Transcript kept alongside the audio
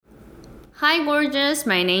Hi gorgeous,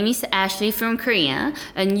 my name is Ashley from Korea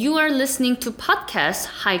and you are listening to podcast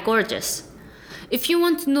Hi Gorgeous. If you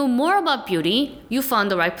want to know more about beauty, you found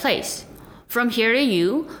the right place. From Here to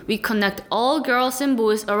You, we connect all girls and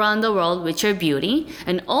boys around the world with your beauty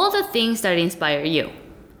and all the things that inspire you.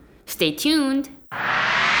 Stay tuned!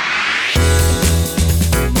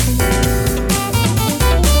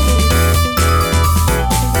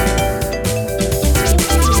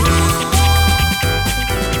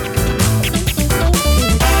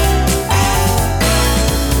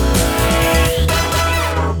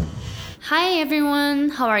 Hi everyone,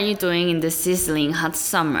 how are you doing in this sizzling hot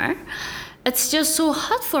summer? It's just so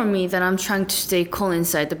hot for me that I'm trying to stay cool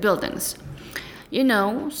inside the buildings. You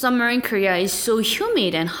know, summer in Korea is so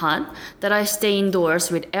humid and hot that I stay indoors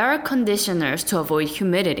with air conditioners to avoid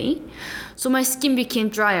humidity, so my skin became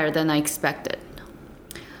drier than I expected.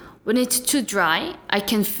 When it's too dry, I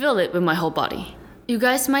can feel it with my whole body. You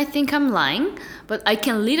guys might think I'm lying, but I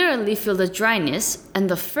can literally feel the dryness, and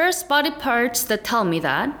the first body parts that tell me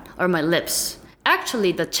that are my lips.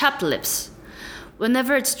 Actually, the chapped lips.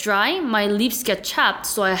 Whenever it's dry, my lips get chapped,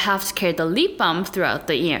 so I have to carry the lip balm throughout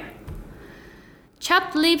the year.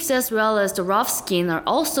 Chapped lips as well as the rough skin are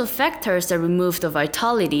also factors that remove the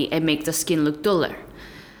vitality and make the skin look duller.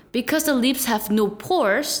 Because the lips have no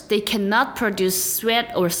pores, they cannot produce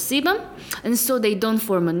sweat or sebum, and so they don't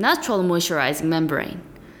form a natural moisturizing membrane.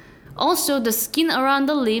 Also, the skin around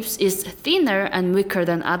the lips is thinner and weaker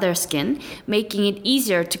than other skin, making it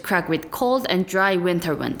easier to crack with cold and dry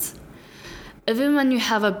winter winds. Even when you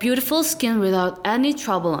have a beautiful skin without any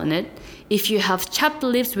trouble on it, if you have chapped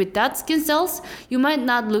lips with dead skin cells, you might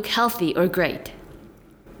not look healthy or great.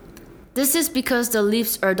 This is because the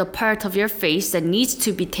lips are the part of your face that needs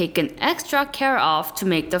to be taken extra care of to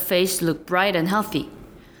make the face look bright and healthy.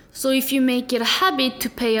 So if you make it a habit to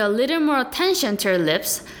pay a little more attention to your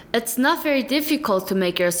lips, it's not very difficult to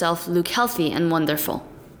make yourself look healthy and wonderful.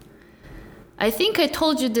 I think I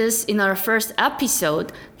told you this in our first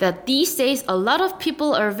episode that these days a lot of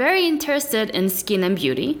people are very interested in skin and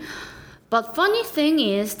beauty, but funny thing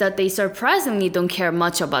is that they surprisingly don't care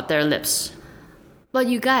much about their lips. But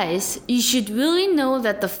you guys, you should really know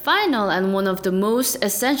that the final and one of the most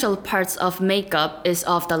essential parts of makeup is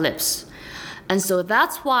of the lips. And so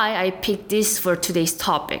that's why I picked this for today's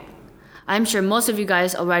topic. I'm sure most of you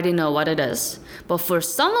guys already know what it is, but for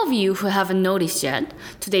some of you who haven't noticed yet,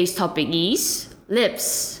 today's topic is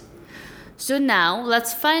lips. So now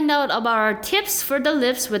let's find out about our tips for the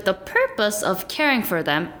lips with the purpose of caring for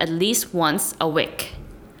them at least once a week.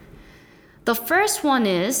 The first one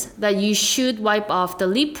is that you should wipe off the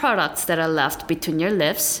lip products that are left between your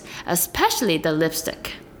lips, especially the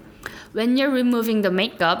lipstick. When you're removing the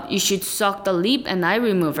makeup, you should soak the lip and eye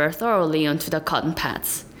remover thoroughly onto the cotton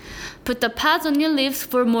pads. Put the pads on your lips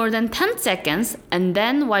for more than 10 seconds and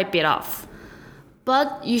then wipe it off.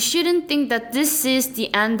 But you shouldn't think that this is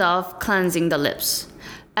the end of cleansing the lips.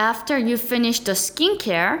 After you finish the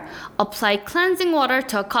skincare, apply cleansing water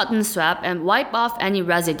to a cotton swab and wipe off any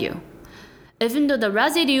residue. Even though the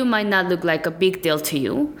residue might not look like a big deal to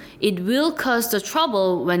you, it will cause the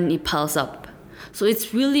trouble when it piles up. So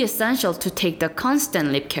it's really essential to take the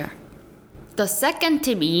constant lip care. The second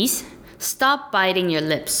tip is stop biting your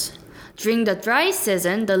lips. During the dry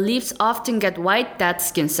season, the lips often get white dead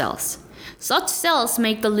skin cells. Such cells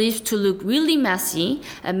make the lips to look really messy,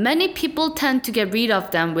 and many people tend to get rid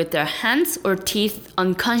of them with their hands or teeth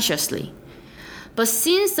unconsciously. But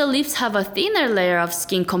since the lips have a thinner layer of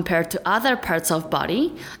skin compared to other parts of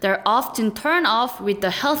body, they're often torn off with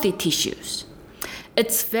the healthy tissues.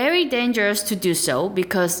 It's very dangerous to do so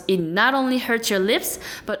because it not only hurts your lips,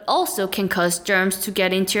 but also can cause germs to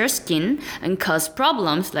get into your skin and cause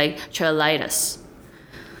problems like cheilitis.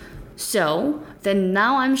 So, then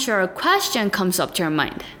now I'm sure a question comes up to your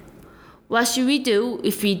mind. What should we do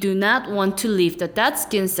if we do not want to leave the dead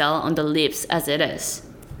skin cell on the lips as it is?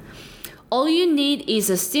 All you need is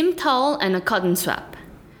a steam towel and a cotton swab.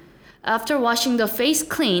 After washing the face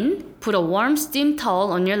clean, put a warm steam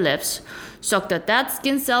towel on your lips, soak the dead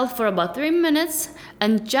skin cell for about 3 minutes,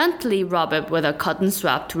 and gently rub it with a cotton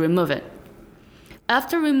swab to remove it.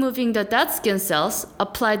 After removing the dead skin cells,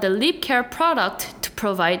 apply the lip care product to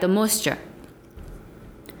provide the moisture.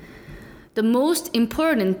 The most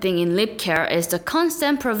important thing in lip care is the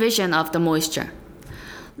constant provision of the moisture.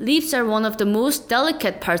 Lips are one of the most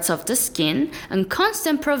delicate parts of the skin, and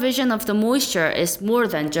constant provision of the moisture is more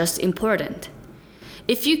than just important.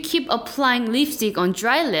 If you keep applying lipstick on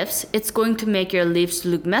dry lips, it's going to make your lips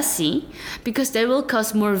look messy because they will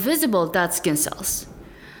cause more visible dead skin cells.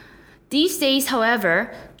 These days,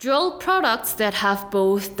 however, dual products that have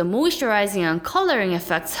both the moisturizing and coloring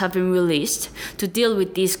effects have been released to deal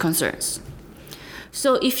with these concerns.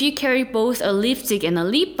 So if you carry both a lipstick and a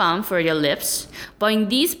lip balm for your lips, buying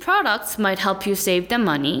these products might help you save the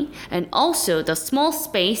money and also the small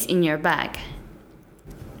space in your bag.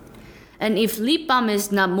 And if lip balm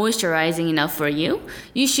is not moisturizing enough for you,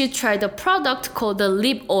 you should try the product called the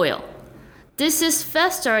lip oil. This is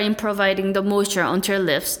faster in providing the moisture onto your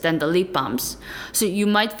lips than the lip balms, so you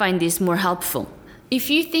might find this more helpful.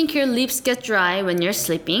 If you think your lips get dry when you're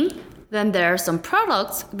sleeping, then there are some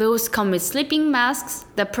products. Those come with sleeping masks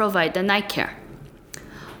that provide the night care.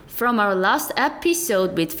 From our last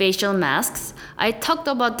episode with facial masks, I talked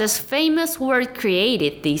about this famous word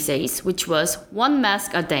created these days, which was one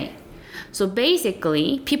mask a day. So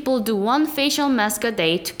basically, people do one facial mask a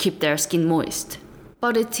day to keep their skin moist.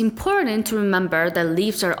 But it's important to remember that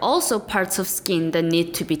lips are also parts of skin that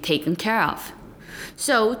need to be taken care of.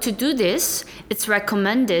 So to do this, it's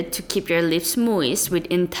recommended to keep your lips moist with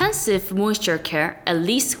intensive moisture care at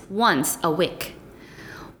least once a week.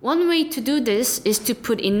 One way to do this is to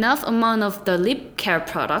put enough amount of the lip care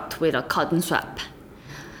product with a cotton swab.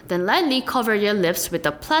 Then lightly cover your lips with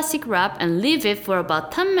a plastic wrap and leave it for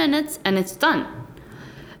about 10 minutes and it's done.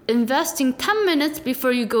 Investing 10 minutes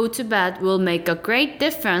before you go to bed will make a great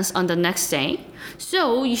difference on the next day,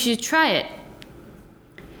 so you should try it.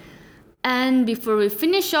 And before we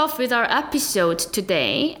finish off with our episode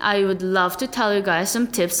today, I would love to tell you guys some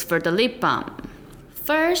tips for the lip balm.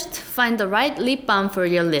 First, find the right lip balm for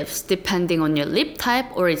your lips depending on your lip type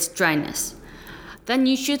or its dryness. Then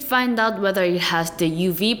you should find out whether it has the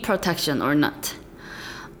UV protection or not.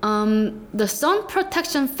 The sun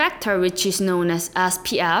protection factor, which is known as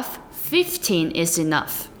SPF 15, is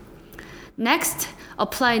enough. Next,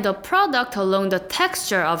 apply the product along the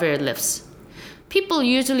texture of your lips. People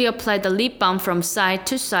usually apply the lip balm from side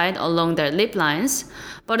to side along their lip lines,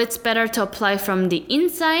 but it's better to apply from the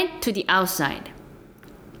inside to the outside.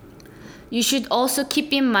 You should also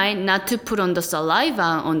keep in mind not to put on the saliva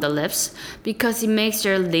on the lips because it makes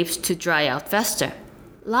your lips to dry out faster.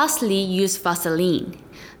 Lastly, use Vaseline.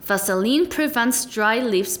 Vaseline prevents dry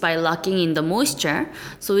lips by locking in the moisture,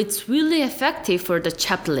 so it's really effective for the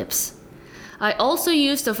chapped lips. I also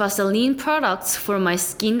use the Vaseline products for my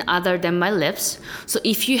skin other than my lips, so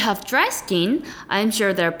if you have dry skin, I'm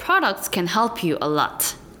sure their products can help you a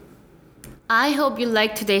lot. I hope you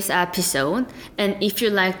liked today's episode, and if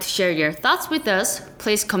you'd like to share your thoughts with us,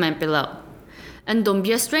 please comment below. And don't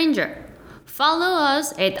be a stranger. Follow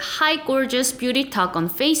us at Hi Gorgeous Beauty Talk on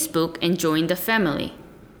Facebook and join the family.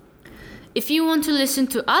 If you want to listen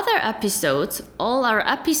to other episodes, all our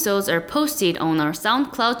episodes are posted on our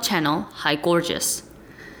SoundCloud channel, Hi Gorgeous.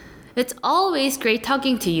 It's always great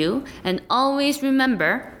talking to you, and always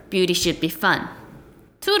remember, beauty should be fun.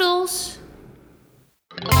 Toodles!